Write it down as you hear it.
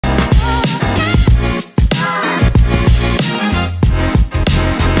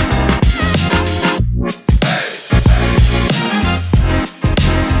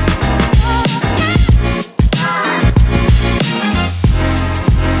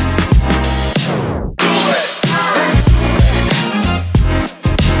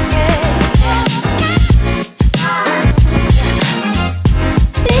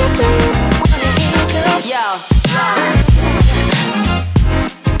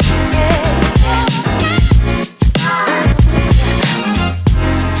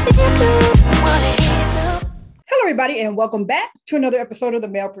everybody, and welcome back to another episode of the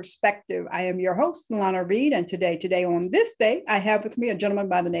Male Perspective. I am your host, Lana Reid, and today on this day, I have with me a gentleman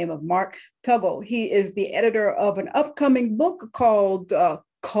by the name of Mark Tuggle. He is the editor of an upcoming book called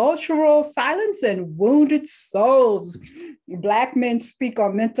Cultural Silence and Wounded Souls. Black Men Speak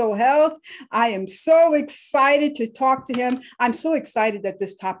on Mental Health. I am so excited to talk to him. I'm so excited that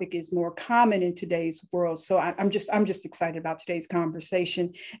this topic is more common in today's world. So I'm just excited about today's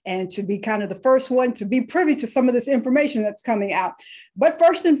conversation and to be kind of the first one to be privy to some of this information that's coming out. But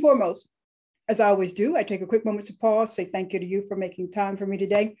first and foremost, as I always do, I take a quick moment to pause, say thank you to you for making time for me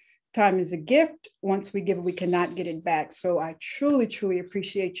today. Time is a gift. Once we give it, we cannot get it back. So I truly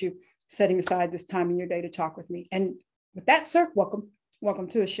appreciate you setting aside this time in your day to talk with me. And with that, sir, welcome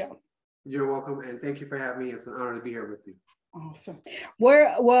to the show. You're welcome, and thank you for having me. It's an honor to be here with you. Awesome.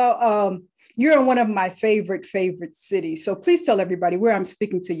 You're in one of my favorite cities. So please tell everybody where I'm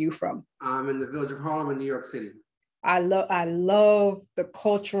speaking to you from. I'm in the village of Harlem in New York City. I love the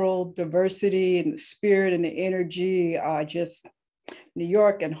cultural diversity and the spirit and the energy. Just New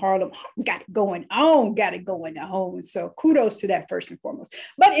York and Harlem got it going on. So kudos to that first and foremost.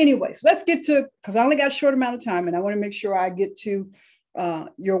 But anyways, let's get to, because I only got a short amount of time and I want to make sure I get to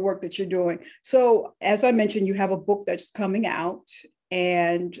your work that you're doing. So as I mentioned, you have a book that's coming out.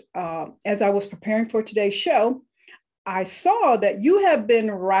 And as I was preparing for today's show, I saw that you have been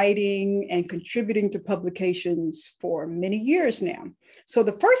writing and contributing to publications for many years now. So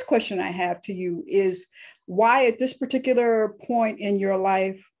the first question I have to you is, why at this particular point in your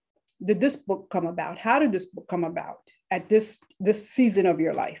life did this book come about? How did this book come about at this season of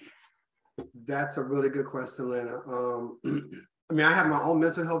your life? That's a really good question, Lana. I have my own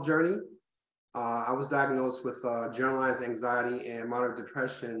mental health journey. I was diagnosed with generalized anxiety and moderate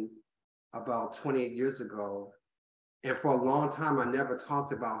depression about 28 years ago. And for a long time, I never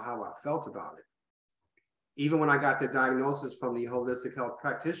talked about how I felt about it. Even when I got the diagnosis from the holistic health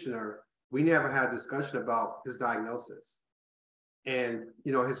practitioner, we never had a discussion about his diagnosis. And,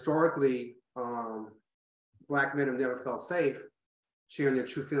 historically, Black men have never felt safe sharing their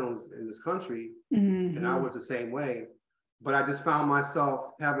true feelings in this country. Mm-hmm. And I was the same way. But I just found myself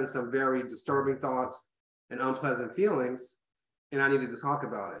having some very disturbing thoughts and unpleasant feelings, and I needed to talk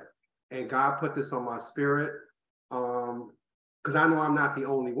about it. And God put this on my spirit, because I know I'm not the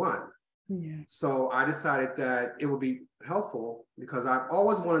only one. Yeah. So I decided that it would be helpful because I've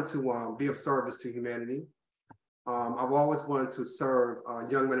always wanted to be of service to humanity. I've always wanted to serve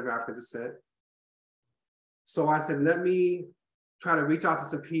young men of African descent. So I said, let me try to reach out to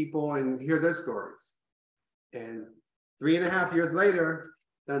some people and hear their stories. And 3.5 years later,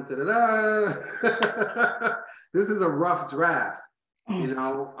 dun, da, da, da, this is a rough draft,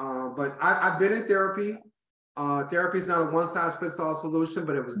 but I've been in therapy. Therapy is not a one-size-fits-all solution,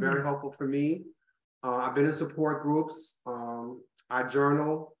 but it was very helpful for me. I've been in support groups. I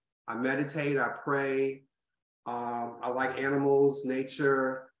journal, I meditate, I pray. I like animals,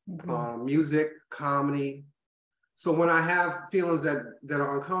 nature, music, comedy. So when I have feelings that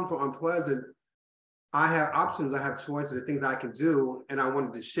are uncomfortable, unpleasant, I have options, I have choices, things I can do, and I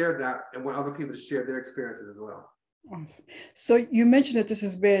wanted to share that and want other people to share their experiences as well. Awesome. So you mentioned that this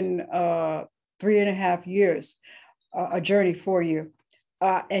has been 3.5 years, a journey for you,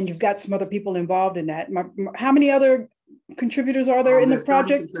 and you've got some other people involved in that. How many other contributors are there in the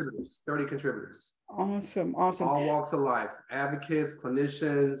project? 30 contributors. Awesome. All walks of life, advocates,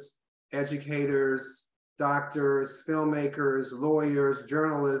 clinicians, educators, doctors, filmmakers, lawyers,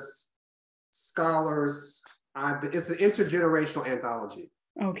 journalists, scholars. It's an intergenerational anthology.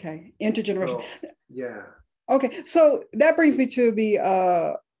 Okay, intergenerational. So, yeah. Okay, so that brings me to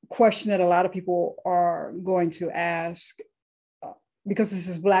the question that a lot of people are going to ask, because this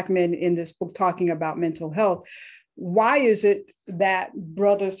is Black men in this book talking about mental health. Why is it that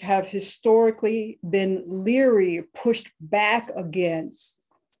brothers have historically been leery, pushed back against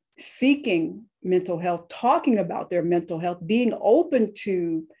seeking mental health, talking about their mental health, being open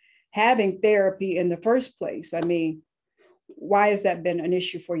to having therapy in the first place? I mean, why has that been an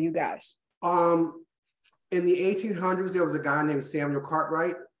issue for you guys? In the 1800s, there was a guy named Samuel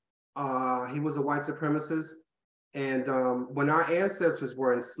Cartwright. He was a white supremacist. And when our ancestors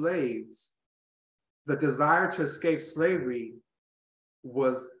were enslaved, the desire to escape slavery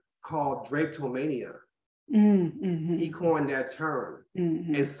was called drapetomania. Mm-hmm. He coined that term.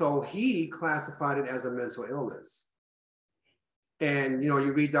 Mm-hmm. And so he classified it as a mental illness. And,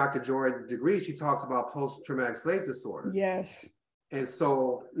 you read Dr. Joy DeGree, she talks about post-traumatic slave disorder. Yes. And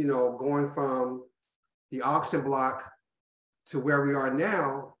so, going from the auction block to where we are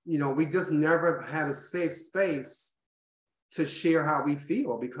now, we just never had a safe space to share how we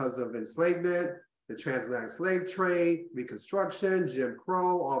feel because of enslavement, the transatlantic slave trade, Reconstruction, Jim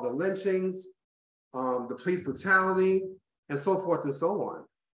Crow, all the lynchings, the police brutality, and so forth and so on.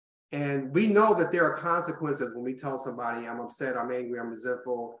 And we know that there are consequences when we tell somebody, I'm upset, I'm angry, I'm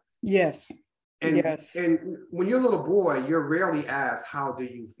resentful. Yes. And, yes. And when you're a little boy, you're rarely asked, how do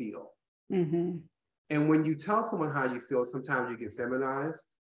you feel? Mm-hmm. And when you tell someone how you feel, sometimes you get feminized,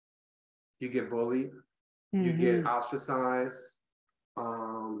 you get bullied, you get ostracized.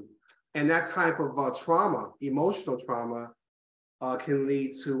 And that type of trauma, emotional trauma, can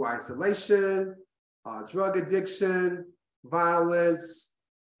lead to isolation, drug addiction, violence.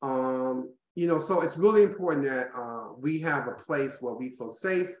 So it's really important that we have a place where we feel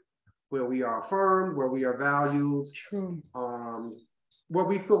safe, where we are affirmed, where we are valued, True. Where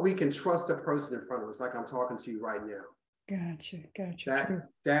we feel we can trust the person in front of us, like I'm talking to you right now. Gotcha.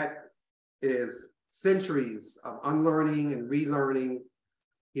 That is centuries of unlearning and relearning,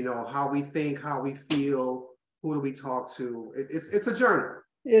 how we think, how we feel, who do we talk to. It's a journey.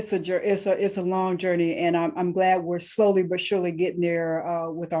 It's a long journey, and I'm glad we're slowly but surely getting there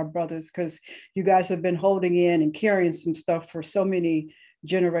with our brothers, because you guys have been holding in and carrying some stuff for so many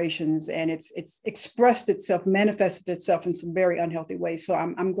generations, and it's expressed itself, manifested itself in some very unhealthy ways. So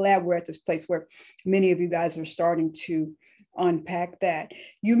I'm glad we're at this place where many of you guys are starting to unpack that.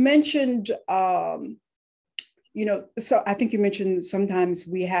 You mentioned, so I think you mentioned sometimes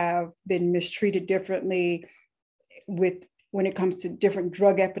we have been mistreated differently when it comes to different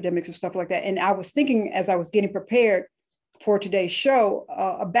drug epidemics and stuff like that. And I was thinking, as I was getting prepared for today's show,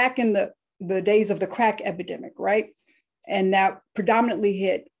 back in the days of the crack epidemic, right? And that predominantly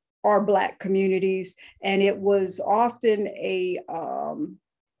hit our Black communities. And it was often a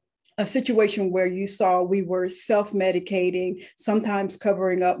situation where you saw we were self-medicating, sometimes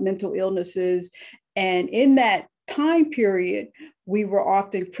covering up mental illnesses. And in that time period, we were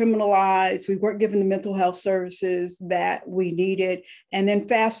often criminalized. We weren't given the mental health services that we needed. And then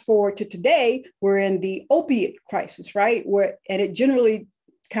fast forward to today, we're in the opiate crisis, right? And it generally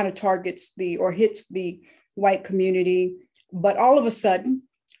kind of targets or hits the white community. But all of a sudden,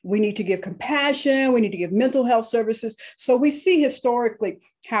 we need to give compassion, we need to give mental health services. So we see historically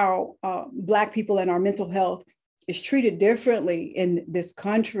how Black people and our mental health is treated differently in this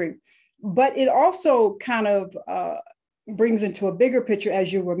country. But it also kind of brings into a bigger picture,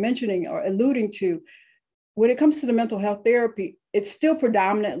 as you were mentioning or alluding to, when it comes to the mental health therapy, it's still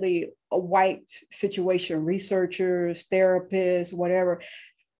predominantly a white situation, researchers, therapists, whatever.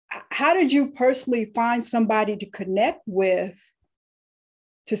 How did you personally find somebody to connect with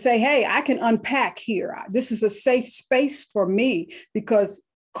to say, hey, I can unpack here. This is a safe space for me, because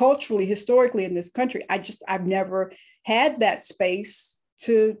culturally, historically in this country, I've never had that space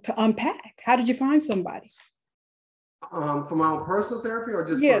to unpack. How did you find somebody? For my own personal therapy, or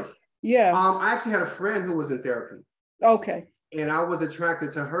just yes, yeah. I actually had a friend who was in therapy. Okay. And I was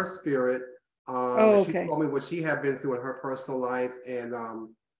attracted to her spirit. Okay. She told me what she had been through in her personal life, and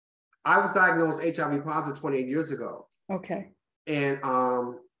I was diagnosed HIV positive 28 years ago. Okay. And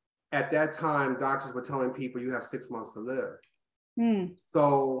at that time, doctors were telling people you have 6 months to live.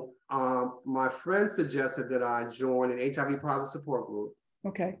 So my friend suggested that I join an HIV positive support group.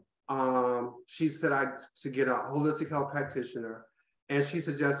 Okay. She said I should get a holistic health practitioner, and she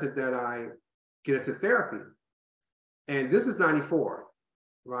suggested that I get into therapy. And this is 94,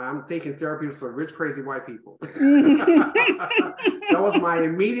 right? I'm thinking therapy is for rich, crazy white people. That was my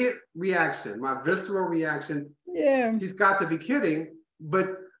immediate reaction, my visceral reaction. Yeah. She's got to be kidding, but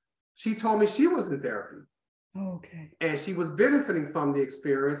she told me she was in therapy. Okay. And she was benefiting from the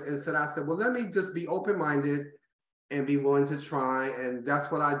experience, and I said, well, let me just be open-minded and be willing to try. And that's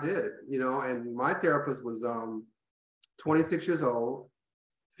what I did, and my therapist was 26 years old,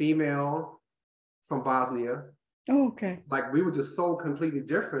 female, from Bosnia. Oh, okay. Like, we were just so completely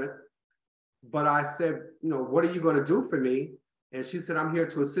different. But I said, what are you going to do for me? And she said, I'm here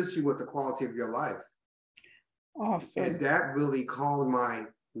to assist you with the quality of your life. Awesome. And that really calmed my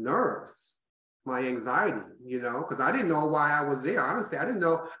nerves, my anxiety, because I didn't know why I was there. Honestly, I didn't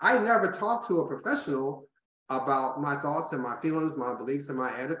know. I never talked to a professional about my thoughts and my feelings, my beliefs and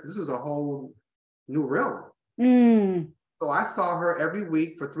my attitude. This was a whole new realm. So I saw her every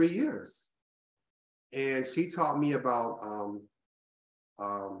week for 3 years. And she taught me about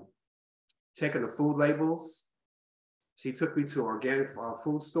checking the food labels. She took me to organic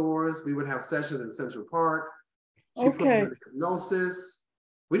food stores. We would have sessions in Central Park. She put me in hypnosis.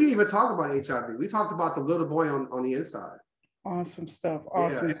 We didn't even talk about HIV. We talked about the little boy on the inside. Awesome stuff.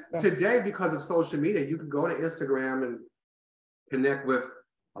 Today, because of social media, you can go to Instagram and connect with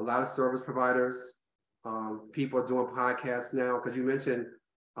a lot of service providers. People are doing podcasts now, because you mentioned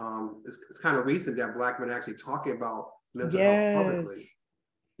it's kind of recent that Black men are actually talking about mental health publicly, Yes.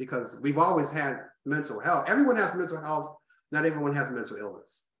 because we've always had mental health. Everyone has mental health. Not everyone has mental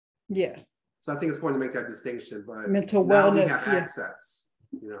illness. Yeah. So I think it's important to make that distinction. But Mental now we wellness. have access.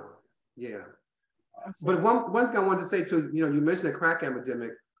 You know, yeah. Awesome. But one thing I wanted to say too, you know, you mentioned the crack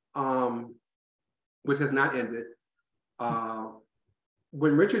epidemic, which has not ended.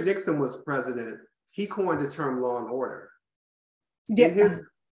 When Richard Nixon was president, he coined the term law and order. Yeah.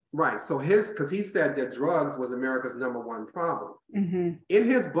 Right. So because he said that drugs was America's #1 problem. Mm-hmm. In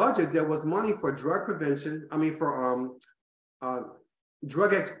his budget, there was money for drug prevention. I mean, for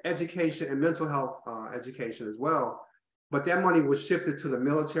drug education and mental health education as well. But that money was shifted to the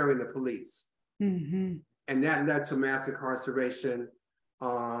military and the police. Mm-hmm. And that led to mass incarceration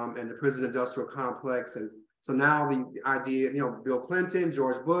and the prison industrial complex. And so now the idea, you know, Bill Clinton,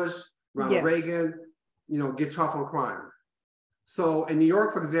 George Bush, Ronald Reagan, you know, get tough on crime. So in New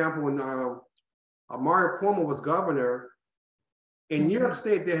York, for example, when Mario Cuomo was governor, in New York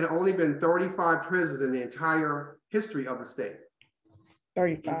State, there had only been 35 prisons in the entire history of the state.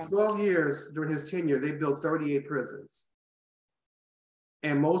 35. In 12 years during his tenure, they built 38 prisons.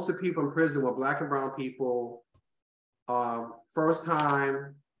 And most of the people in prison were Black and brown people, first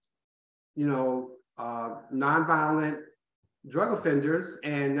time, you know, nonviolent drug offenders.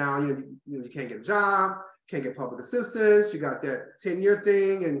 And now you can't get a job, can't get public assistance. You got that 10-year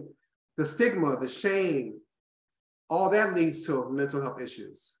thing, and the stigma, the shame, all that leads to mental health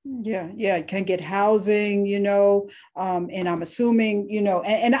issues. Yeah. You can't get housing, you know, and I'm assuming, you know,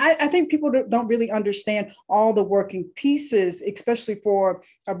 and I think people don't really understand all the working pieces, especially for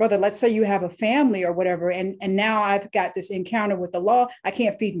our brother. Let's say you have a family or whatever, and now I've got this encounter with the law. I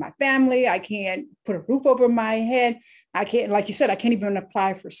can't feed my family. I can't put a roof over my head. I can't, like you said, I can't even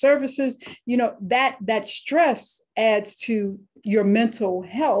apply for services. You know, that stress adds to your mental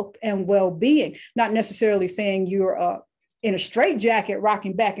health and well-being, not necessarily saying you're in a straitjacket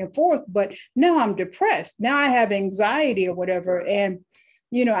rocking back and forth, but now I'm depressed. Now I have anxiety or whatever. And,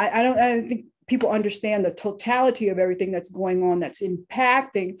 you know, I don't think people understand the totality of everything that's going on that's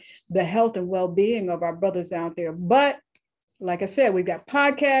impacting the health and well-being of our brothers out there. But like I said, we've got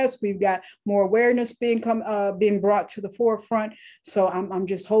podcasts, we've got more awareness being brought to the forefront. So I'm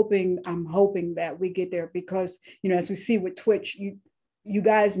hoping that we get there, because, you know, as we see with Twitch, you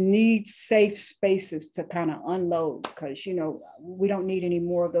guys need safe spaces to kind of unload, because, you know, we don't need any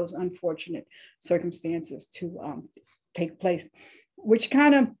more of those unfortunate circumstances to take place, which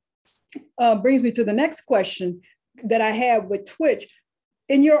kind of brings me to the next question that I have with Twitch.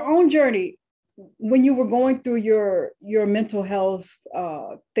 In your own journey, when you were going through your mental health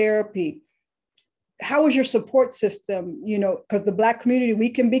therapy, how was your support system? You know, because the Black community, we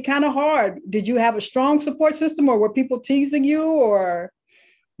can be kind of hard. Did you have a strong support system, or were people teasing you, or?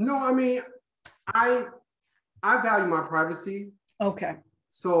 No, I mean, I value my privacy. Okay.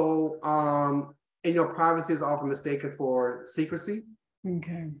 So, and you know, privacy is often mistaken for secrecy.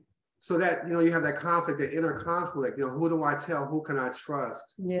 Okay. So that, you know, you have that conflict, that inner conflict, you know, who do I tell? Who can I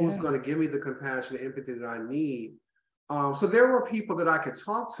trust? Yeah. Who's going to give me the compassion and empathy that I need? So there were people that I could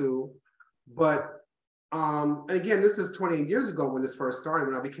talk to, but, and again, this is 28 years ago when this first started,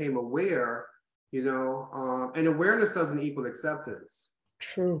 when I became aware, you know, and awareness doesn't equal acceptance.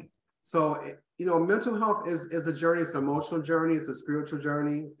 True. So, you know, mental health is a journey. It's an emotional journey. It's a spiritual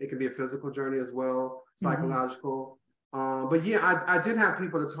journey. It can be a physical journey as well, psychological. But yeah, I did have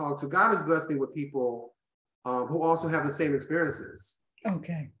people to talk to. God has blessed me with people who also have the same experiences.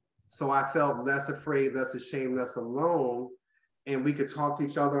 Okay. So I felt less afraid, less ashamed, less alone. And we could talk to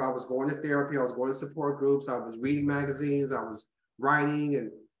each other. I was going to therapy. I was going to support groups. I was reading magazines. I was writing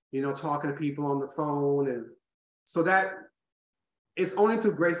and, you know, talking to people on the phone. And so that it's only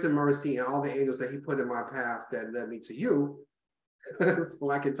through grace and mercy and all the angels that he put in my path that led me to you.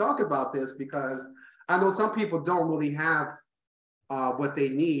 So I can talk about this, because I know some people don't really have what they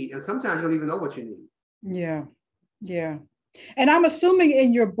need, and sometimes you don't even know what you need. Yeah, yeah. And I'm assuming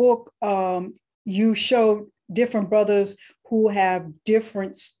in your book, you showed different brothers who have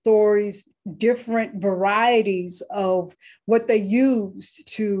different stories, different varieties of what they used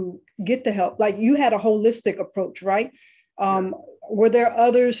to get the help. Like you had a holistic approach, right? Yes. Were there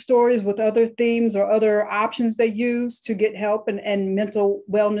other stories with other themes or other options they used to get help and mental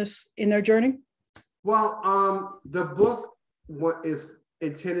wellness in their journey? Well, the book is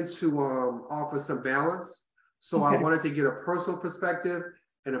intended to offer some balance. So okay. I wanted to get a personal perspective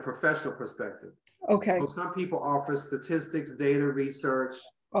and a professional perspective. Okay. So some people offer statistics, data, research.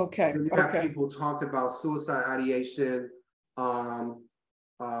 Okay. You have people talked about suicide ideation,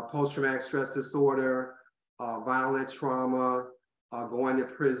 post-traumatic stress disorder, violent trauma, going to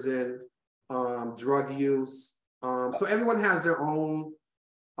prison, drug use. So everyone has their own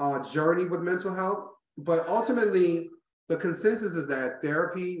journey with mental health, but ultimately the consensus is that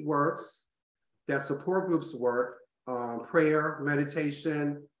therapy works, that support groups work, prayer,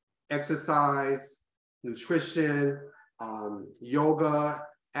 meditation, exercise, nutrition, yoga,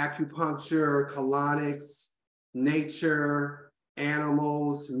 acupuncture, colonics, nature,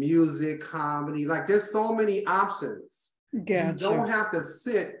 animals, music, comedy. Like there's so many options. Gotcha. You don't have to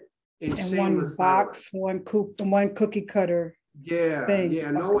sit in shameless box, silence. one cookie cutter. Yeah, thing.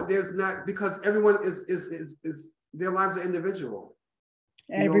 Yeah. No, there's not, because everyone is their lives are individual.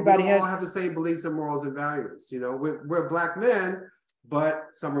 Everybody we don't all have the same beliefs and morals and values. We're Black men, but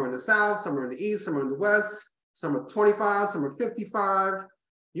some are in the South, some are in the East, some are in the West, some are 25, some are 55.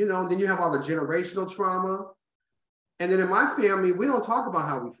 Then you have all the generational trauma. And then in my family, we don't talk about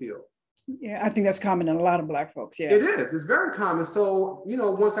how we feel. Yeah, I think that's common in a lot of Black folks. Yeah, it is. It's very common. So,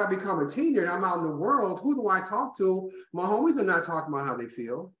 once I become a teenager, I'm out in the world. Who do I talk to? My homies are not talking about how they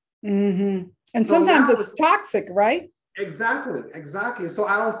feel. Mm-hmm. And so sometimes it's toxic, right? Exactly. So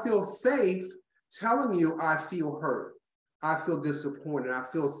I don't feel safe telling you I feel hurt. I feel disappointed. I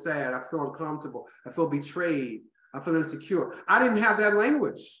feel sad. I feel uncomfortable. I feel betrayed. I feel insecure. I didn't have that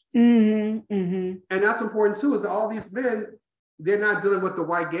language. Mm-hmm. Mm-hmm. And that's important too, is that all these men, they're not dealing with the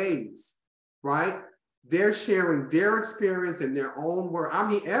white gaze, right? They're sharing their experience in their own word. I'm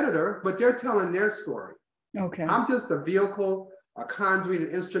the editor, but they're telling their story. Okay. I'm just a vehicle, a conduit,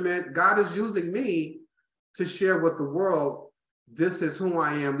 an instrument. God is using me to share with the world, this is who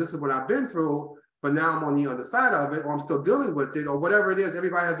I am, this is what I've been through, but now I'm on the other side of it, or I'm still dealing with it, or whatever it is.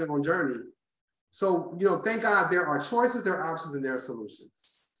 Everybody has their own journey. So, thank God there are choices, there are options, and there are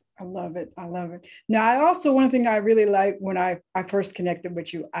solutions. I love it. I love it. Now, one thing I really like when I first connected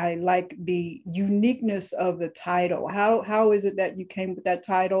with you, I like the uniqueness of the title. How is it that you came with that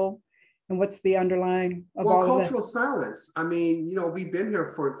title? And what's the underlying of all of that? Cultural silence. I mean, we've been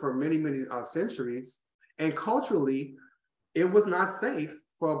here for many, many centuries. And culturally, it was not safe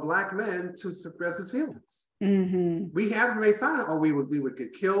for a Black man to suppress his feelings. Mm-hmm. We had to remain silent, or we would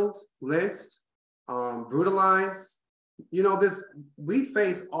get killed, lynched, brutalized. We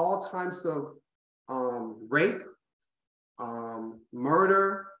face all types of rape,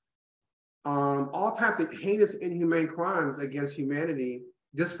 murder, all types of heinous, inhumane crimes against humanity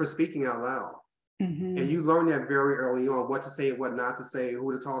just for speaking out loud. Mm-hmm. And you learn that very early on, what to say, what not to say,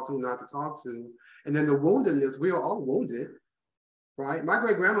 who to talk to, not to talk to. And then the woundedness, we are all wounded, right? My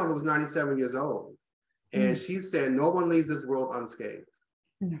great-grandmother was 97 years old, and she said, no one leaves this world unscathed,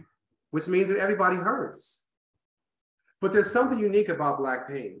 which means that everybody hurts. But there's something unique about Black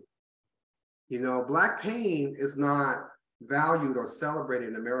pain. Black pain is not valued or celebrated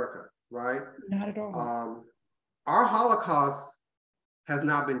in America, right? Not at all. Our Holocaust has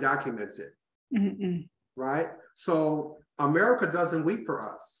not been documented, right? So America doesn't weep for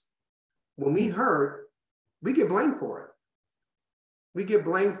us. When we hurt, we get blamed for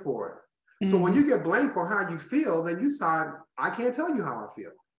it. So when you get blamed for how you feel, then you decide, I can't tell you how I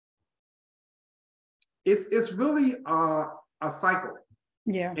feel. It's really a cycle.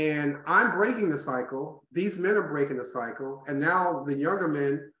 Yeah. And I'm breaking the cycle. These men are breaking the cycle. And now the younger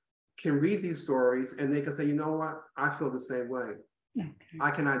men can read these stories and they can say, you know what? I feel the same way. Okay.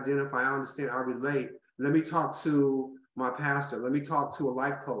 I can identify, I understand, I relate. Let me talk to my pastor. Let me talk to a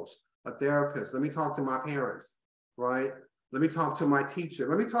life coach, a therapist. Let me talk to my parents, right? Let me talk to my teacher.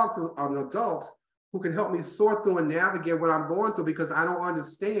 Let me talk to an adult who can help me sort through and navigate what I'm going through, because I don't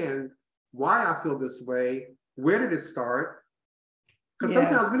understand why I feel this way. Where did it start? Because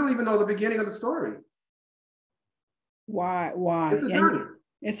sometimes we don't even know the beginning of the story. Why? It's a journey.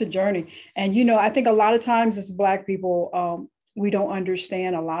 It's a journey. And, I think a lot of times as Black people, we don't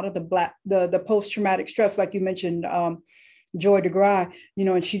understand a lot of the post-traumatic stress, like you mentioned, Joy DeGrasse,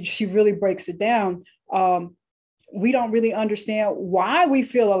 and she really breaks it down. We don't really understand why we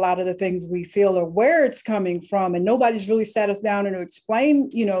feel a lot of the things we feel or where it's coming from. And nobody's really sat us down and explain,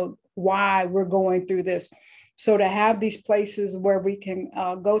 why we're going through this. So to have these places where we can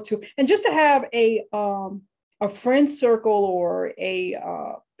go to, and just to have a friend circle or a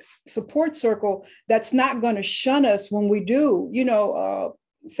support circle that's not going to shun us when we do,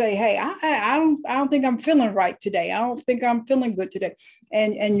 say, hey, I don't think I'm feeling right today. I don't think I'm feeling good today.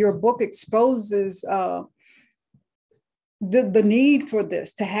 And your book exposes the need for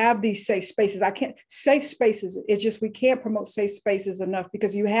this, to have these safe spaces. Safe spaces. It's just, we can't promote safe spaces enough,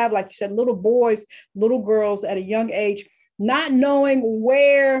 because you have, like you said, little boys, little girls at a young age, not knowing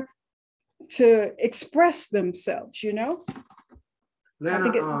where to express themselves,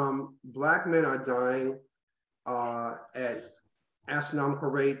 Lana, Black men are dying at astronomical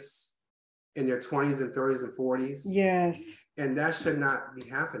rates in their 20s and 30s and 40s. Yes. And that should not be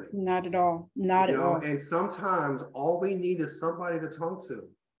happening. Not at all. Not at all. And sometimes all we need is somebody to talk to.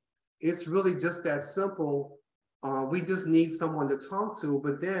 It's really just that simple. We just need someone to talk to,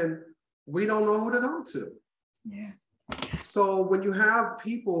 but then we don't know who to talk to. Yeah. So when you have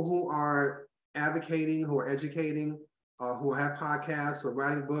people who are advocating, who are educating, who have podcasts or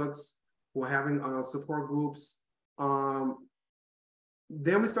writing books, who are having support groups,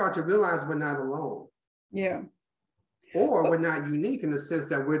 then we start to realize we're not alone. Yeah. Or we're not unique in the sense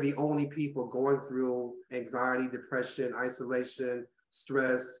that we're the only people going through anxiety, depression, isolation,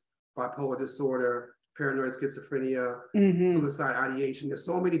 stress, bipolar disorder, paranoid schizophrenia, suicide ideation. There's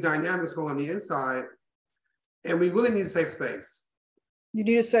so many dynamics going on the inside, and we really need a safe space. You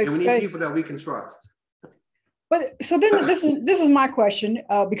need a safe space. And we need people that we can trust. But so then this is my question,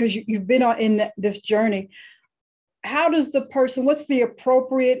 because you've been in this journey. How does the person, what's the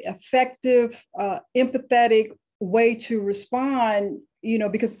appropriate, effective, empathetic way to respond?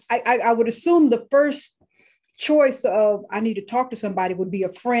 Because I would assume the first choice of I need to talk to somebody would be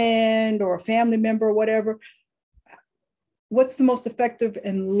a friend or a family member or whatever. What's the most effective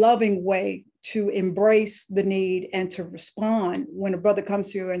and loving way to embrace the need and to respond when a brother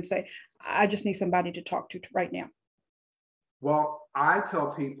comes to you and say, I just need somebody to talk to right now? Well, I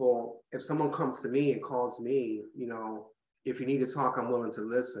tell people, if someone comes to me and calls me, if you need to talk, I'm willing to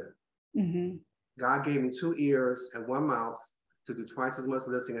listen. Mm-hmm. God gave me 2 ears and 1 mouth to do twice as much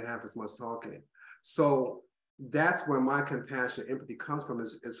listening and half as much talking. So that's where my compassion, empathy comes from,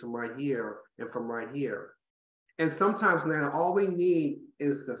 is from right here and from right here. And sometimes, Lana, all we need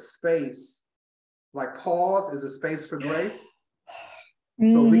is the space. Like pause is a space for grace.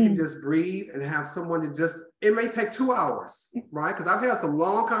 So we can just breathe and have someone to it may take 2 hours, right? Because I've had some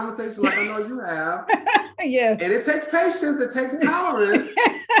long conversations like I know you have. Yes. And it takes patience, it takes tolerance.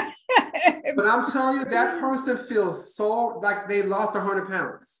 But I'm telling you, that person feels so like they lost 100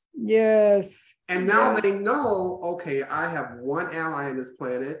 pounds. Yes. And now they know, okay, I have one ally on this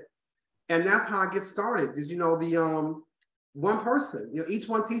planet. And that's how I get started. Because, the one person, each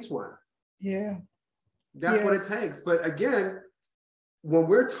one teach one. Yeah. That's what it takes. But again, when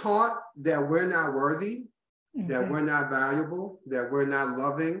we're taught that we're not worthy, that we're not valuable, that we're not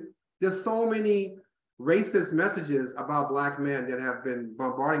loving, there's so many racist messages about Black men that have been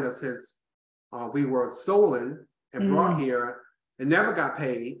bombarding us since we were stolen and brought here and never got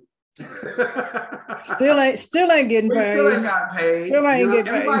paid. Still ain't getting paid. We still ain't got paid. Still ain't getting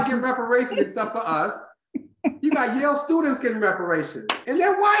everybody paid. getting reparations except for us. You got Yale students getting reparations, and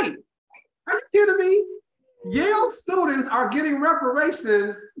they're white. Are you kidding me? Yale students are getting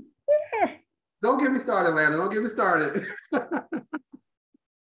reparations. Don't get me started, Lana. Don't get me started.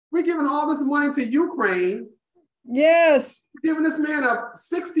 We're giving all this money to Ukraine. Yes. We're giving this man up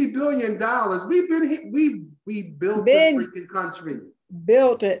 $60 billion. We built this freaking country.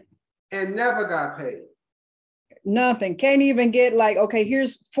 Built it. And never got paid. Nothing. Can't even get okay,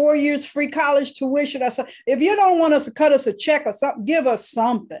 here's 4 years free college tuition or something. If you don't want us to cut us a check or something, give us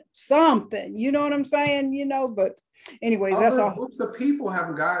something. You know what I'm saying? But anyway, that's all. Groups of people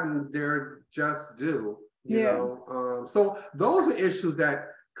haven't gotten their just due, you know? So those are issues that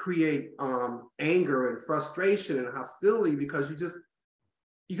create anger and frustration and hostility because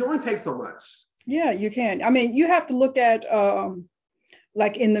you can only take so much. Yeah, you can. I mean, you have to look at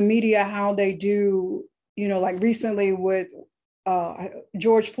like in the media, how they do, like recently with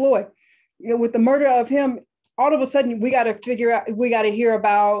George Floyd, with the murder of him, all of a sudden we got to hear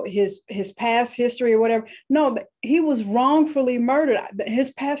about his past history or whatever. No, he was wrongfully murdered. His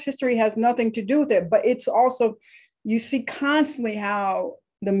past history has nothing to do with it, but it's also, you see constantly how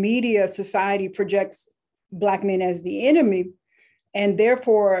the media society projects Black men as the enemy. And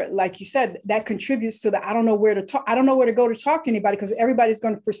therefore, like you said, that contributes to I don't know where to talk. I don't know where to go to talk to anybody because everybody's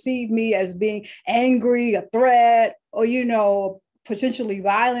going to perceive me as being angry, a threat, or, potentially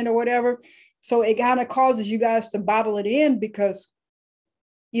violent or whatever. So it kind of causes you guys to bottle it in because,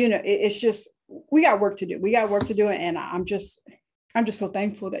 it's just, we got work to do. And I'm just so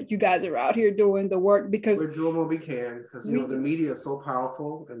thankful that you guys are out here doing the work because we're doing what we can because, the media is so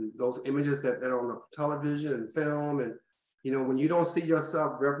powerful and those images that are on the television and film and, when you don't see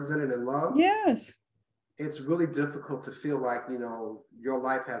yourself represented in love, yes, it's really difficult to feel like, your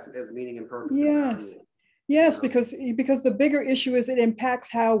life has meaning and purpose. Yes. Yes, because the bigger issue is it impacts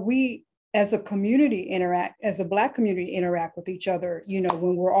how we as a community interact, as a Black community interact with each other,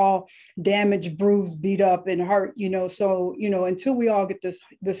 when we're all damaged, bruised, beat up and hurt, so, until we all get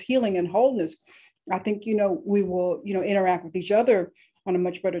this healing and wholeness, I think, we will, interact with each other on a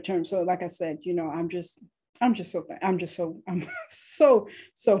much better term. So like I said, I'm so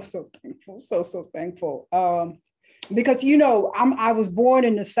thankful, so thankful. Because I was born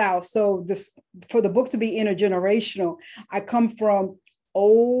in the South, so this for the book to be intergenerational, I come from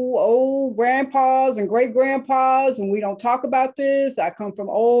old grandpas and great grandpas, and we don't talk about this. I come from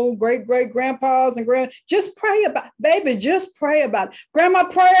old great grandpas and just pray about, baby, just pray about it. Grandma,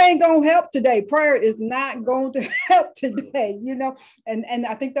 prayer ain't gonna help today. Prayer is not going to help today, and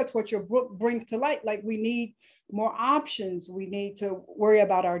I think that's what your book brings to light. Like, we need more options. We need to worry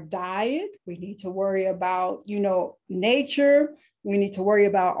about our diet. We need to worry about, nature. We need to worry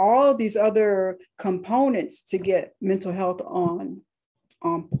about all these other components to get mental health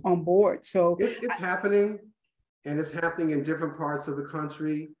on board. So it's happening, and it's happening in different parts of the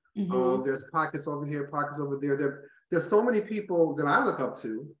country. Mm-hmm. There's pockets over here, pockets over there. There's so many people that I look up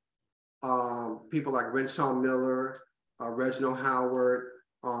to. People like Renshaw Miller, Reginald Howard,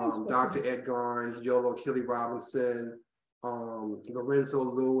 Dr. Ed Garnes, Yolo Kelly Robinson, Lorenzo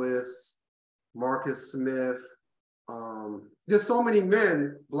Lewis, Marcus Smith. There's so many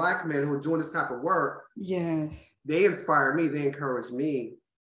men, Black men, who are doing this type of work. Yes. They inspire me, they encourage me.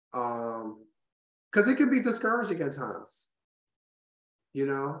 Because it can be discouraging at times.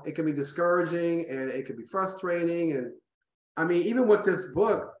 It can be discouraging and it can be frustrating. And I mean, even with this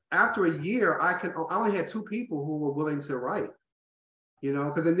book, after a year, I only had 2 people who were willing to write.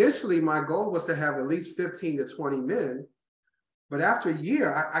 Because initially my goal was to have at least 15 to 20 men. But after a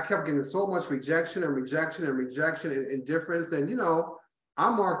year, I kept getting so much rejection and indifference. And,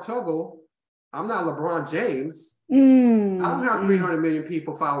 I'm Mark Tuggle. I'm not LeBron James. I don't have 300 million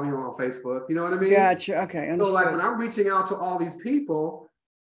people following me on Facebook. You know what I mean? Gotcha. Okay. Understood. So like when I'm reaching out to all these people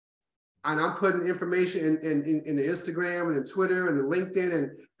and I'm putting information in the Instagram and the Twitter and the LinkedIn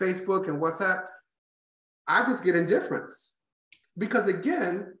and Facebook and WhatsApp, I just get indifference. Because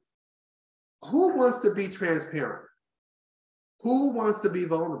again, who wants to be transparent? Who wants to be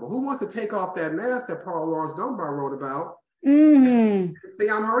vulnerable? Who wants to take off that mask that Paul Laurence Dunbar wrote about? And say,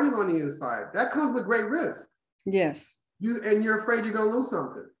 I'm hurting on the inside. That comes with great risk. Yes. You're afraid you're going to lose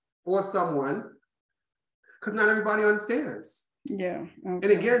something or someone, because not everybody understands. Yeah. Okay.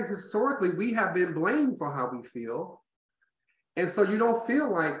 And again, historically, we have been blamed for how we feel. And so you don't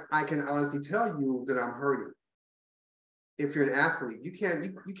feel like I can honestly tell you that I'm hurting. If you're an athlete, you can't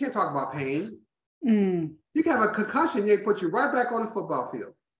talk about pain. You can have a concussion, they put you right back on the football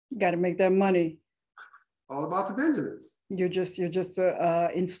field. You got to make that money. All about the Benjamins. You're just a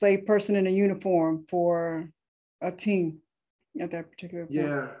enslaved person in a uniform for a team at that particular point.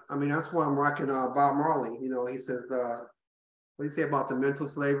 Yeah, I mean, that's why I'm rocking Bob Marley. He says what do you say about the mental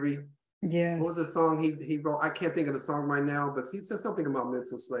slavery? Yeah. What was the song he wrote? I can't think of the song right now, but he said something about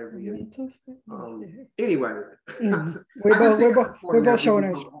mental slavery. Mental slavery. Anyway, we're both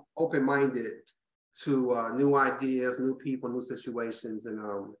showing us open-minded to new ideas, new people, new situations,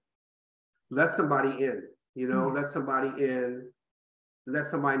 and let somebody in. Let somebody in. Let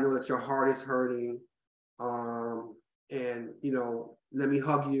somebody know that your heart is hurting, and let me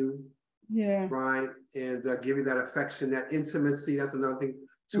hug you. Yeah. Right, and give you that affection, that intimacy. That's another thing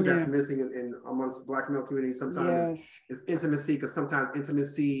too that's missing in amongst Black male community. Sometimes is intimacy, because sometimes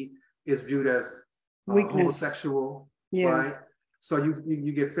intimacy is viewed as homosexual. Right, so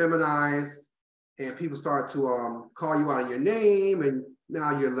you get feminized, and people start to call you out of your name, and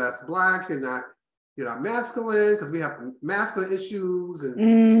now you're less Black. You're not masculine, because we have masculine issues,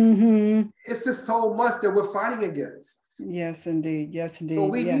 and it's just so much that we're fighting against. Yes, indeed. So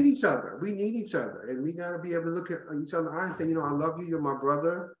we need each other. We need each other, and we got to be able to look at each other in the eye and say, I love you. You're my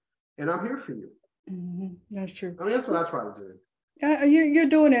brother, and I'm here for you. That's true. I mean, that's what I try to do. You're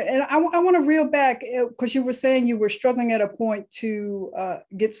doing it, and I want to reel back, because you were saying you were struggling at a point to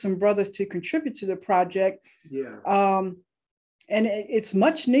get some brothers to contribute to the project. Yeah. And it's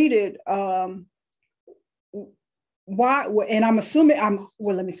much needed. Why? And I'm assuming I'm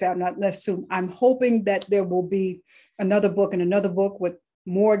hoping that there will be another book with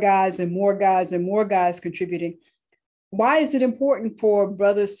more guys and more guys and more guys contributing. Why is it important for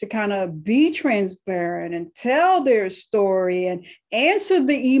brothers to kind of be transparent and tell their story and answer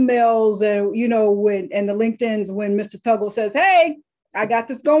the emails and, and the LinkedIn's when Mr. Tuggle says, hey, I got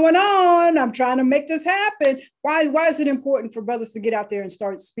this going on, I'm trying to make this happen. Why is it important for brothers to get out there and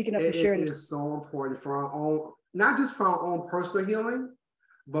start speaking up and sharing? It is so important for our own, not just for our own personal healing,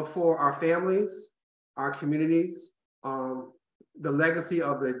 but for our families, our communities, the legacy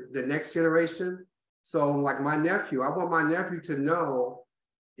of the next generation. So like my nephew, I want my nephew to know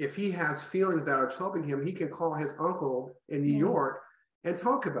if he has feelings that are troubling him, he can call his uncle in New York and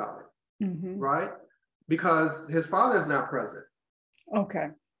talk about it, right? Because his father is not present. Okay.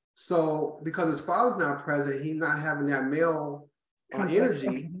 So because his father's not present, he's not having that male energy.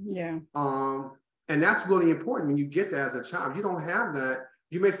 Okay. Yeah. And that's really important when you get that as a child. If you don't have that,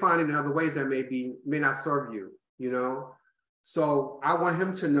 you may find it in other ways that may not serve you, you know? So I want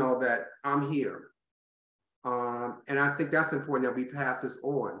him to know that I'm here. And I think that's important that we pass this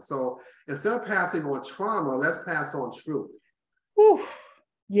on. So instead of passing on trauma, let's pass on truth. Whew.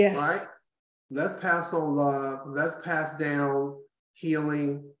 Yes. Right? Let's pass on love. Let's pass down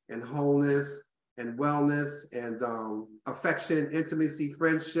healing and wholeness and wellness and affection, intimacy,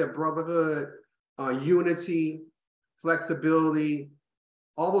 friendship, brotherhood, unity, flexibility,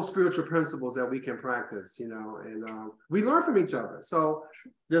 all those spiritual principles that we can practice, you know, and we learn from each other. So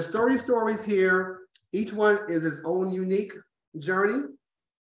there's 30 stories here. Each one is its own unique journey.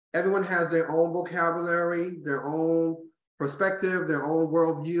 Everyone has their own vocabulary, their own perspective, their own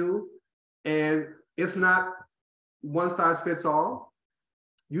worldview, and it's not one size fits all.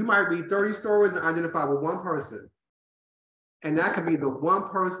 You might read 30 stories and identify with one person. And that could be the one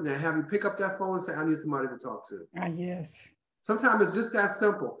person that have you pick up that phone and say, I need somebody to talk to. Yes. Sometimes it's just that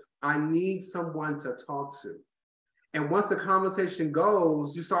simple. I need someone to talk to. And once the conversation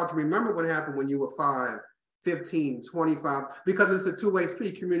goes, you start to remember what happened when you were 5, 15, 25, because it's a two-way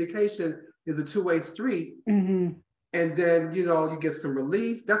street. Communication is a two-way street. Mm-hmm. And then, you know, you get some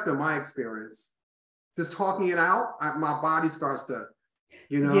relief. That's been my experience. Just talking it out, my body starts to,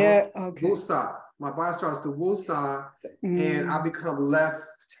 you know, woosah. My body starts to woosah, and I become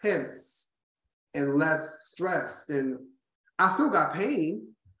less tense and less stressed. And I still got pain,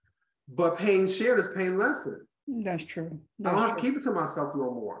 but pain shared is pain lessened. That's true. I don't have to keep it to myself no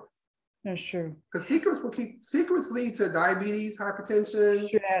more. That's true. Because secrets lead to diabetes,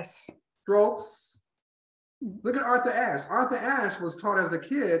 hypertension, yes, strokes. Look at Arthur Ashe. Arthur Ashe was taught as a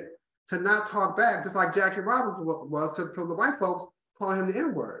kid to not talk back, just like Jackie Robinson was to the white folks calling him the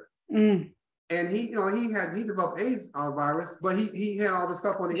N-word. And he developed AIDS virus, but he had all the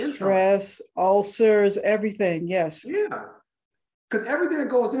stuff on the inside. Stress, ulcers, everything. Yes. Yeah. Because everything that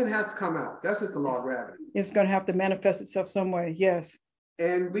goes in has to come out. That's just the law of gravity. It's going to have to manifest itself some way. Yes.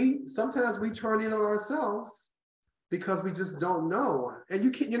 And sometimes we turn in on ourselves because we just don't know.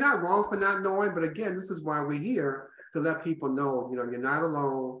 And you're not wrong for not knowing, but again, this is why we're here, to let people know, you know, you're not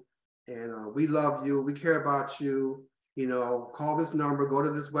alone, and we love you, we care about you. You know, call this number, go to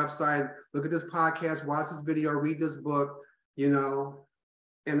this website, look at this podcast, watch this video, read this book, you know,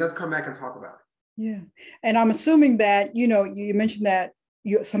 and let's come back and talk about it. Yeah. And I'm assuming that, you know, you mentioned that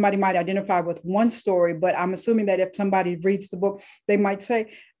somebody might identify with one story, but I'm assuming that if somebody reads the book, they might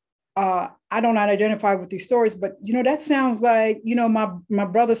say, I don't identify with these stories, but, you know, that sounds like, you know, my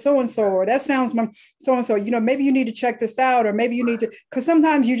brother so-and-so, or that sounds my so-and-so, you know, maybe you need to check this out, or maybe you need to, because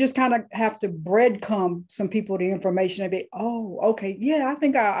sometimes you just kind of have to breadcrumb some people the information and be, oh, okay, yeah, I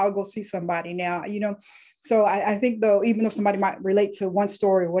think I'll go see somebody now, you know. So I think though, even though somebody might relate to one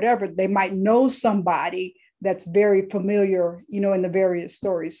story or whatever, they might know somebody that's very familiar, you know, in the various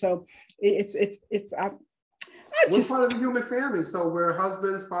stories. So we're part of the human family. So we're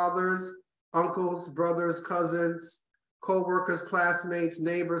husbands, fathers, uncles, brothers, cousins, co-workers, classmates,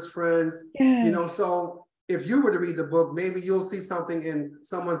 neighbors, friends. Yes. You know, so if you were to read the book, maybe you'll see something in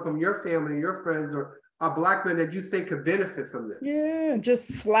someone from your family, your friends, or a Black man that you think could benefit from this. Yeah, just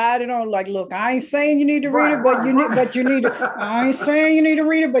slide it on. Like, look, I ain't saying you need to read it, but you need to. I ain't saying you need to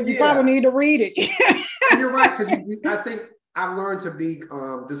read it, but you probably need to read it. You're right, because I think I've learned to be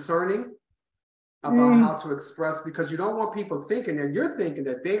discerning about how to express, because you don't want people thinking that you're thinking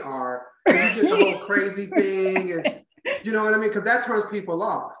that they are, you did the whole crazy thing, and you know what I mean? Because that turns people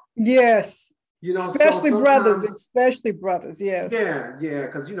off. Yes. You know, especially brothers, yes. Yeah,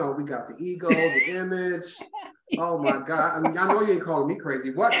 because you know, we got the ego, the image. Oh my God. I mean, I know you ain't calling me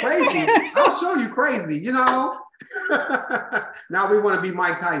crazy. What crazy? I'll show you crazy, you know. Now we want to be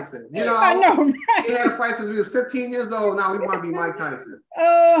Mike Tyson, you know. I know, right? He had a fight since we was 15 years old. Now we want to be Mike Tyson.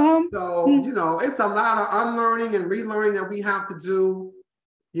 So, you know, it's a lot of unlearning and relearning that we have to do,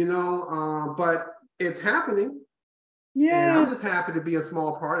 you know, but it's happening. Yeah. And I'm just happy to be a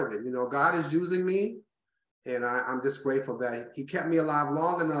small part of it. You know, God is using me, and I'm just grateful that He kept me alive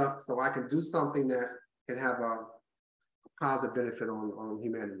long enough so I can do something that can have a positive benefit on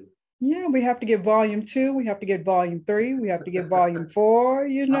humanity. Yeah, we have to get volume 2. We have to get volume 3. We have to get volume 4,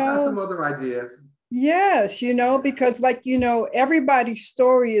 you know. I've got some other ideas. Yes, you know, because like, you know, everybody's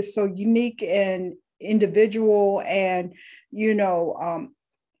story is so unique and individual. And, you know,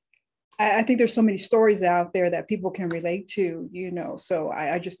 I think there's so many stories out there that people can relate to, you know. So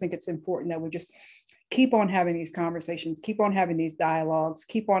I just think it's important that we just keep on having these conversations, keep on having these dialogues,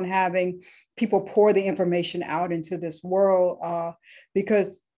 keep on having people pour the information out into this world,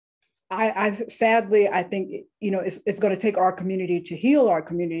 because I sadly, I think, it's going to take our community to heal our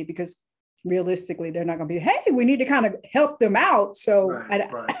community, because realistically, they're not going to be, hey, we need to kind of help them out. So right.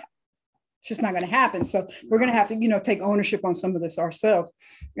 it's just not going to happen. So we're going to have to, take ownership on some of this ourselves.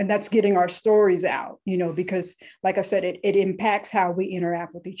 And that's getting our stories out, because like I said, it impacts how we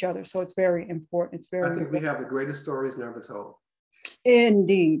interact with each other. So it's very important. It's very I think we have the greatest stories never told.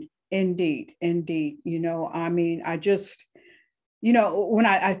 Indeed. I mean, I just, when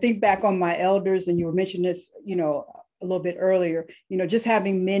I think back on my elders, and you were mentioning this, a little bit earlier, just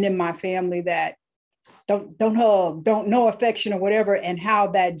having men in my family that don't hug, don't know affection or whatever, and how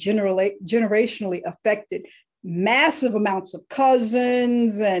that generationally affected massive amounts of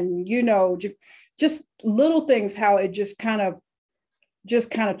cousins, and just little things, how it just kind of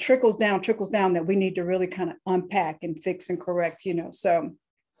trickles down, that we need to really kind of unpack and fix and correct, so.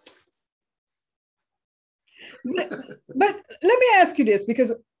 But let me ask you this,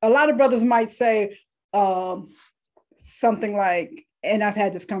 because a lot of brothers might say something like, and I've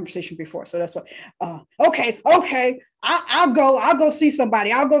had this conversation before, so that's why. Okay, I'll go see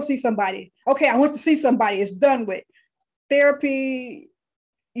somebody. Okay, I went to see somebody. It's done with. Therapy,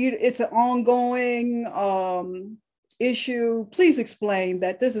 it's an ongoing issue. Please explain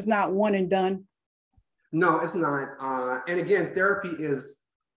that this is not one and done. No, it's not. And again, therapy is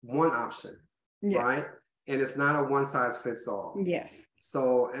one option, right? And it's not a one size fits all. Yes.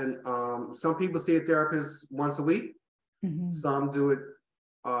 So, and some people see a therapist once a week. Mm-hmm. Some do it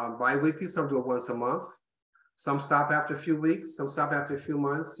bi-weekly. Some do it once a month. Some stop after a few weeks. Some stop after a few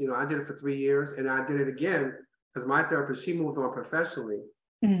months. I did it for 3 years, and I did it again because my therapist, she moved on professionally.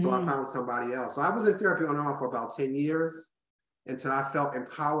 Mm-hmm. So I found somebody else. So I was in therapy on and off for about 10 years until I felt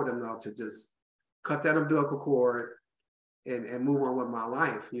empowered enough to just cut that umbilical cord and move on with my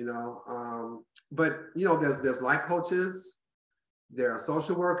life, But, there's life coaches, there are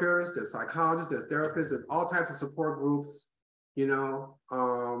social workers, there's psychologists, there's therapists, there's all types of support groups, and all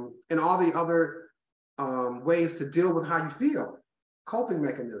the other ways to deal with how you feel, coping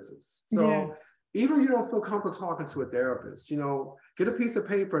mechanisms. So even if you don't feel comfortable talking to a therapist, get a piece of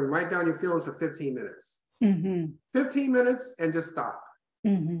paper and write down your feelings for 15 minutes. Mm-hmm. 15 minutes and just stop.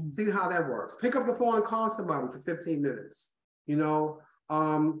 Mm-hmm. See how that works. Pick up the phone and call somebody for 15 minutes.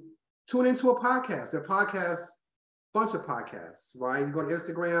 Tune into a podcast. There are podcasts, bunch of podcasts, right? You go to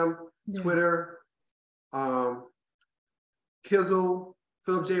Instagram, Twitter, Kizzle,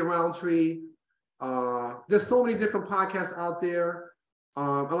 Philip J. Roundtree. There's so many different podcasts out there.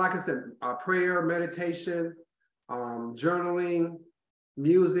 And like I said, prayer, meditation, journaling,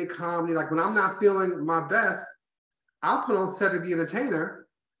 music, comedy. Like when I'm not feeling my best, I'll put on Cedric the Entertainer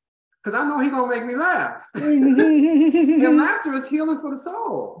because I know he's going to make me laugh. And laughter is healing for the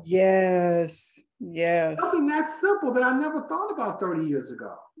soul. Yes. Something that simple that I never thought about 30 years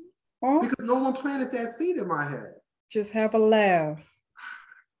ago. Oh. Because no one planted that seed in my head. Just have a laugh.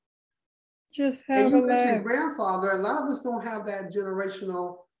 And you mentioned grandfather. A lot of us don't have that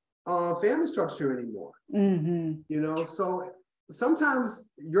generational family structure anymore. Mm-hmm. So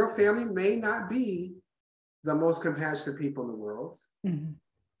sometimes your family may not be the most compassionate people in the world. Mm-hmm.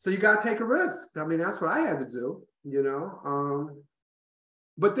 So you got to take a risk. I mean, that's what I had to do,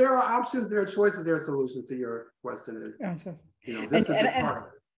 But there are options, there are choices, there are solutions to your question. And, this is just part of it.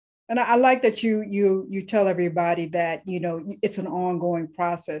 And I like that you tell everybody that, it's an ongoing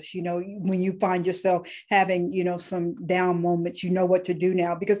process. When you find yourself having, some down moments, you know what to do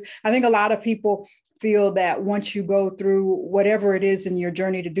now. Because I think a lot of people feel that once you go through whatever it is in your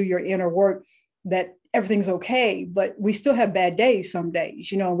journey to do your inner work, that everything's okay, but we still have bad days some days.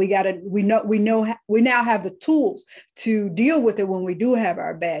 We now have the tools to deal with it when we do have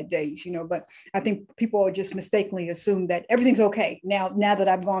our bad days, but I think people just mistakenly assume that everything's okay now that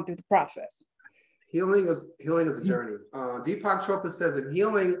I've gone through the process. Healing is a journey. Deepak Chopra says that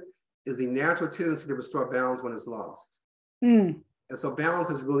healing is the natural tendency to restore balance when it's lost. And so balance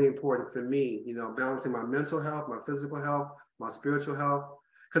is really important for me, balancing my mental health, my physical health, my spiritual health.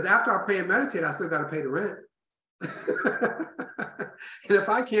 Because after I pray and meditate, I still got to pay the rent. And if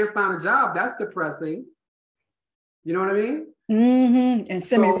I can't find a job, that's depressing. You know what I mean? Mm-hmm. And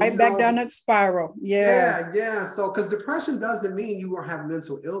send me right back down that spiral. Yeah. So, because depression doesn't mean you will have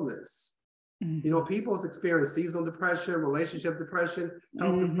mental illness. Mm-hmm. People experience seasonal depression, relationship depression,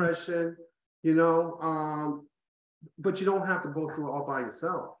 health depression, but you don't have to go through it all by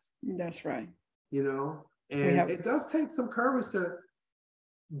yourself. That's right. And it does take some courage to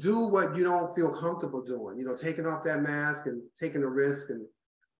do what you don't feel comfortable doing, taking off that mask and taking a risk and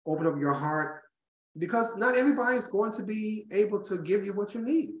open up your heart, because not everybody's going to be able to give you what you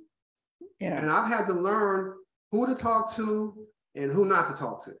need. Yeah. And I've had to learn who to talk to and who not to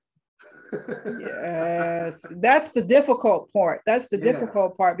talk to. Yes, that's the difficult part. That's the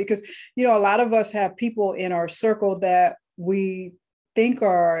difficult part because, you know, a lot of us have people in our circle that we think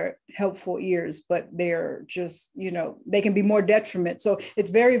are helpful ears, but they're just, you know, they can be more detriment. So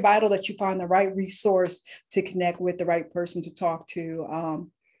it's very vital that you find the right resource to connect with, the right person to talk to.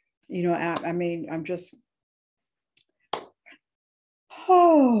 You know, I mean, I'm just,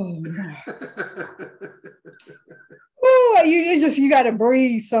 oh, oh, you got to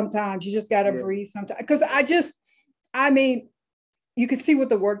breathe sometimes. You just got to breathe sometimes. Because I mean, you can see with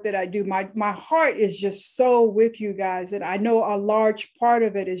the work that I do, my heart is just so with you guys. And I know a large part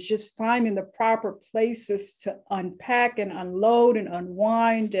of it is just finding the proper places to unpack and unload and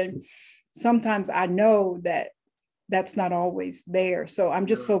unwind. And sometimes I know that that's not always there. So I'm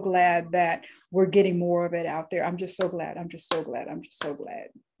just so glad that we're getting more of it out there. I'm just so glad. I'm just so glad. I'm just so glad.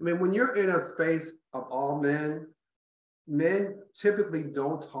 I mean, when you're in a space of all men typically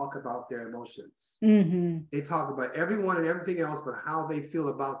don't talk about their emotions. Mm-hmm. They talk about everyone and everything else, but how they feel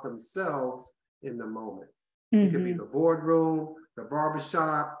about themselves in the moment. Mm-hmm. It could be the boardroom, the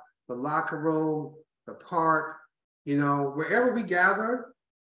barbershop, the locker room, the park, you know, wherever we gather.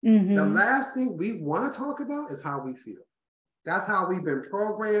 Mm-hmm. The last thing we want to talk about is how we feel. That's how we've been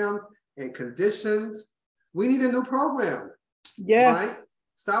programmed and conditioned. We need a new program. Yes. Right?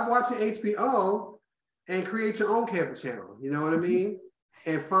 Stop watching HBO and create your own cable channel. You know what I mean?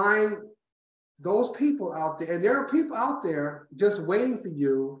 And find those people out there. And there are people out there just waiting for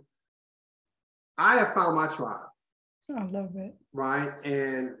you. I have found my tribe. I love it. Right?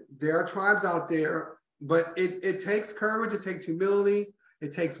 And there are tribes out there, but it takes courage, it takes humility,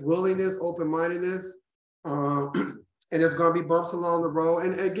 it takes willingness, open-mindedness, and there's going to be bumps along the road.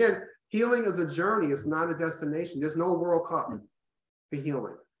 And again, healing is a journey. It's not a destination. There's no World Cup for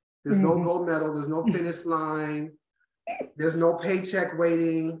healing. There's no gold medal. There's no finish line. There's no paycheck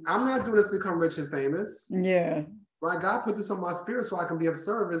waiting. I'm not doing this to become rich and famous. Yeah. Right? God put this on my spirit so I can be of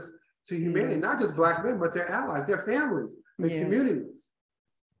service to humanity, not just Black men, but their allies, their families, their communities.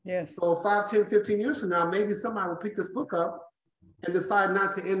 Yes. So 5, 10, 15 years from now, maybe somebody will pick this book up and decide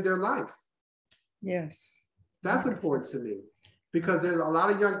not to end their life. Yes. That's important to me because there's a lot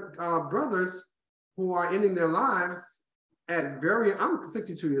of young brothers who are ending their lives I'm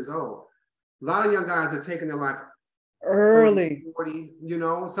 62 years old. A lot of young guys are taking their life early. 40, you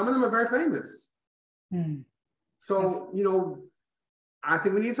know, some of them are very famous. So, you know, I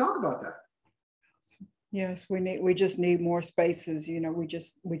think we need to talk about that. Yes, we just need more spaces, you know, we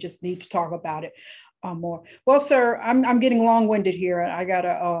just need to talk about it more. Well, sir, I'm getting long-winded here. I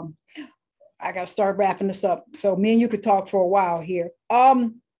gotta start wrapping this up. So me and you could talk for a while here.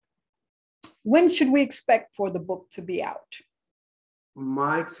 When should we expect for the book to be out?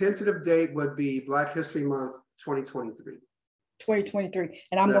 My tentative date would be Black History Month 2023. 2023.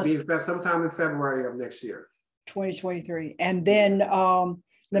 And I'm going to be sometime in February of next year. 2023. And then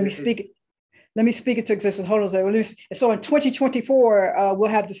let me speak it to existence. Hold on a second. So in 2024,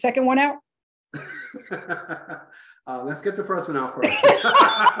 we'll have the second one out. Let's get the first one out first.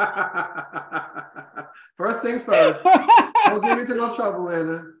 First things first. Don't get into no trouble,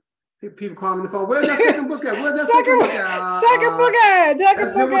 Lana. People call me on the phone. Where's that second book at? Where's that second book at? Second book at.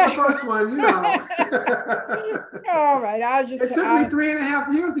 Let's deal with the first one, you know. All right. It took me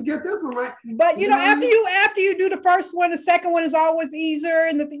 3.5 years to get this one right. But you know, after you do the first one, the second one is always easier.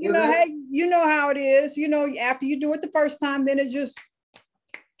 And hey, you know how it is. You know, after you do it the first time, then it just.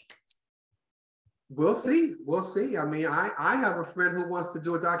 We'll see. We'll see. I mean, I have a friend who wants to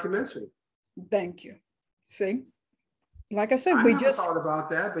do a documentary. Thank you. See. Like I said, I never thought about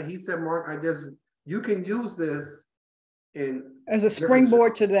that, but he said, Mark, you can use this as a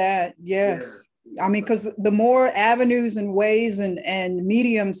springboard to that. Yes. Yeah. I mean, because the more avenues and ways and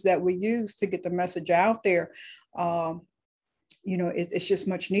mediums that we use to get the message out there, you know, it's just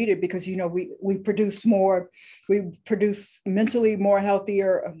much needed because, you know, we produce mentally more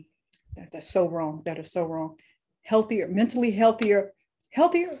healthier. That's so wrong. That is so wrong. Healthier, mentally healthier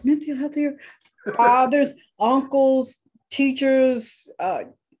fathers, uncles, teachers,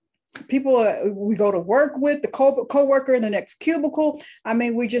 people we go to work with, the co-worker in the next cubicle. I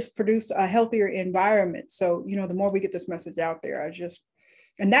mean, we just produce a healthier environment. So, you know, the more we get this message out there,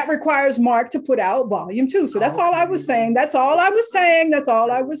 and that requires Mark to put out volume 2. So that's all I was saying. That's all I was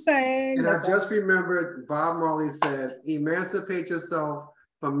saying. And I just remembered Bob Marley said, emancipate yourself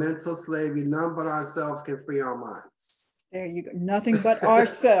from mental slavery. None but ourselves can free our minds. There you go. Nothing but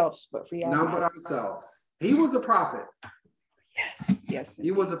ourselves, but free our minds. None but ourselves. He was a prophet. Yes. He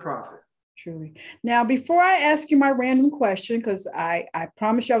was a prophet. Truly. Now, before I ask you my random question, because I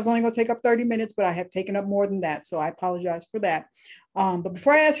promised you I was only going to take up 30 minutes, but I have taken up more than that. So I apologize for that. But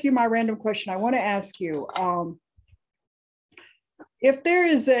before I ask you my random question, I want to ask you, if there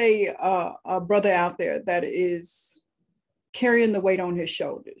is a brother out there that is carrying the weight on his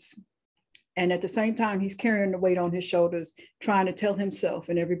shoulders, and at the same time, he's carrying the weight on his shoulders, trying to tell himself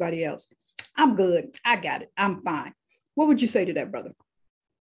and everybody else, I'm good, I got it, I'm fine. What would you say to that brother?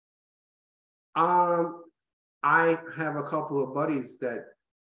 I have a couple of buddies that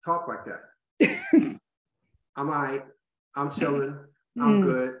talk like that. I'm all right, I'm chilling, I'm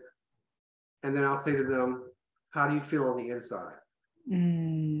good. And then I'll say to them, how do you feel on the inside?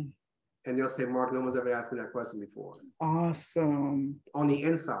 And they'll say, Mark, no one's ever asked me that question before. Awesome. On the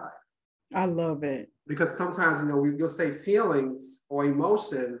inside. I love it. Because sometimes, you'll say feelings or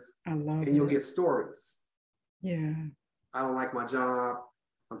emotions, and you'll get stories. Yeah. I don't like my job.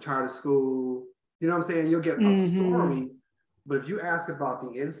 I'm tired of school. You know what I'm saying? You'll get a story. But if you ask about the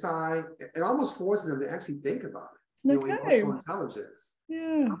inside, it almost forces them to actually think about it. Emotional intelligence.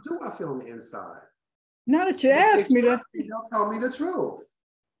 Yeah. How do I feel on the inside? Now that you asked me to, they'll tell me the truth.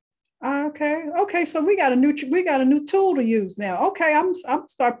 Okay. So we got a new tool to use now. Okay, I'm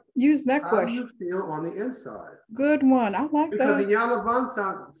start using that question. How do you feel on the inside? Good one. I like because that. Because Iyanla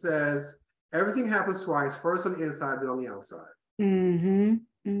Vanzant says everything happens twice: first on the inside, then on the outside. And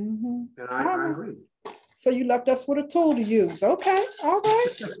I agree. So you left us with a tool to use. Okay, all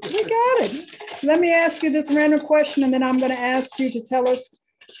right, we got it. Let me ask you this random question, and then I'm going to ask you to tell us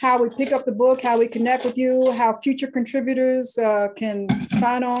how we pick up the book, how we connect with you, how future contributors can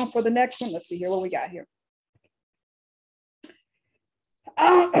sign on for the next one. Let's see here what we got here.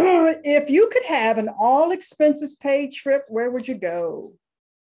 If you could have an all expenses paid trip, where would you go?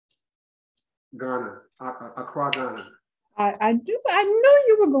 Ghana, Accra, Ghana. I knew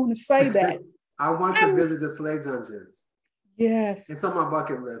you were going to say that. I want to visit the slave dungeons. Yes. It's on my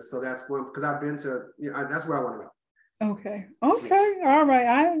bucket list. So that's one, because I've been to, that's where I want to go. Okay. All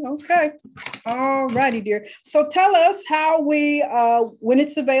right. Okay. All righty, dear. So tell us how we, when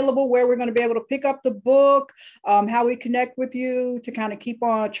it's available, where we're going to be able to pick up the book, how we connect with you to kind of keep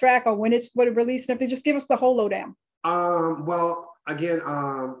on track on when it's released and everything. Just give us the whole lowdown. Well, again,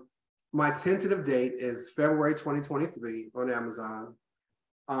 my tentative date is February 2023 on Amazon.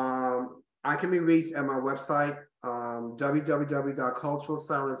 I can be reached at my website,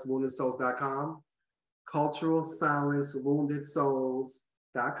 www.culturalsilencewoundedsouls.com.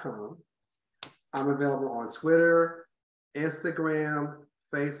 culturalsilencewoundedsouls.com. I'm available on Twitter, Instagram,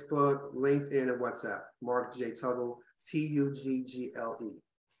 Facebook, LinkedIn, and WhatsApp. Mark J. Tuggle, Tuggle,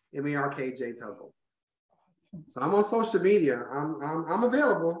 Mark J. Tuggle. So I'm on social media. I'm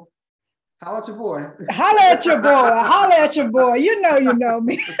available. Holla at your boy. Holla at your boy. Holla at your boy. You know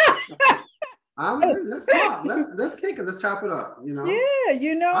me. Let's talk. Let's kick it. Let's chop it up. Yeah,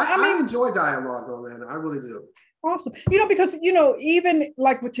 I enjoy dialogue, though, man. I really do. Awesome. Because even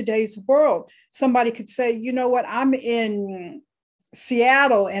like with today's world, somebody could say, you know what, I'm in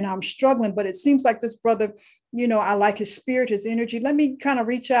Seattle and I'm struggling, but it seems like this brother, I like his spirit, his energy. Let me kind of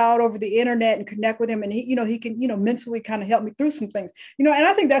reach out over the internet and connect with him. And he can, mentally kind of help me through some things, and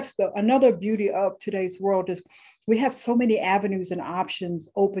I think that's another beauty of today's world is we have so many avenues and options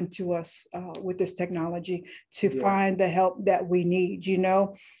open to us with this technology to find the help that we need,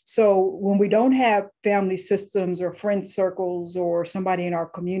 So when we don't have family systems or friend circles or somebody in our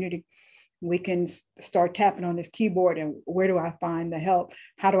community, we can start tapping on this keyboard and where do I find the help?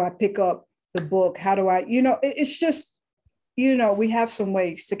 How do I pick up the book? How do I, it's just, we have some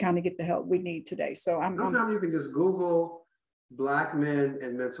ways to kind of get the help we need today. So sometimes you can just Google Black men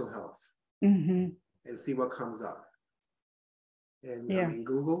and mental health and see what comes up. And I mean,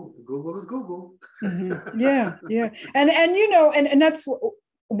 Google is Google. Yeah. And that's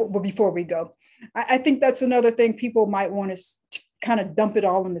before we go, I think that's another thing people might want to kind of dump it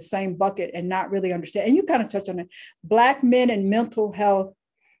all in the same bucket and not really understand. And you kind of touched on it. Black men and mental health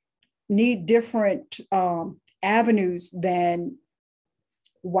need different avenues than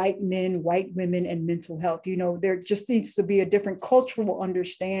white men, white women, and mental health. There just needs to be a different cultural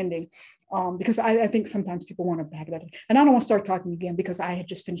understanding because I think sometimes people want to back that up. And I don't want to start talking again because I had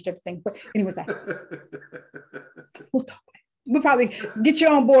just finished everything. But anyways, we'll talk. We'll probably get you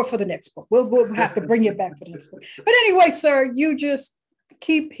on board for the next book. We'll have to bring you back for the next book. But anyway, sir, you just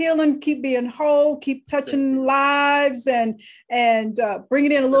keep healing, keep being whole, keep touching lives and bring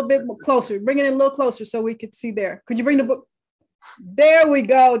it in a little bit more closer. Bring it in a little closer so we could see there. Could you bring the book? There we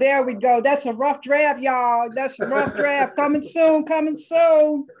go. That's a rough draft, y'all. That's a rough draft. Coming soon.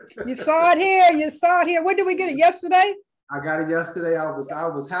 You saw it here. When did we get it? Yesterday? I got it yesterday. I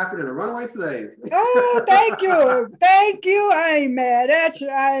was happy to the runaway slave. Oh, thank you. Thank you. I ain't mad at you.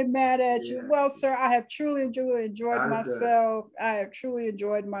 I ain't mad at you. Yeah. Well, sir, I have truly enjoyed myself. Good. I have truly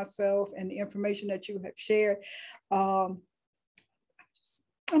enjoyed myself and the information that you have shared. I'm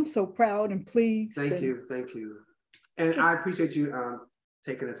so proud and pleased. Thank you. And I appreciate you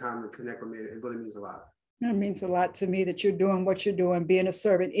taking the time to connect with me. It really means a lot. It means a lot to me that you're doing what you're doing, being a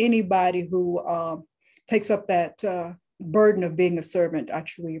servant. Anybody who takes up that burden of being a servant, I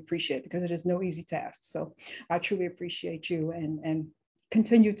truly appreciate, because it is no easy task. So I truly appreciate you, and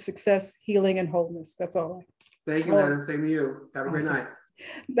continued success, healing, and wholeness. That's all. Thank you, Lana. Same to you. Have a great night.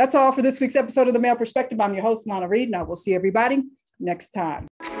 That's all for this week's episode of The Male Perspective. I'm your host, Lana Reid, and I will see everybody next time.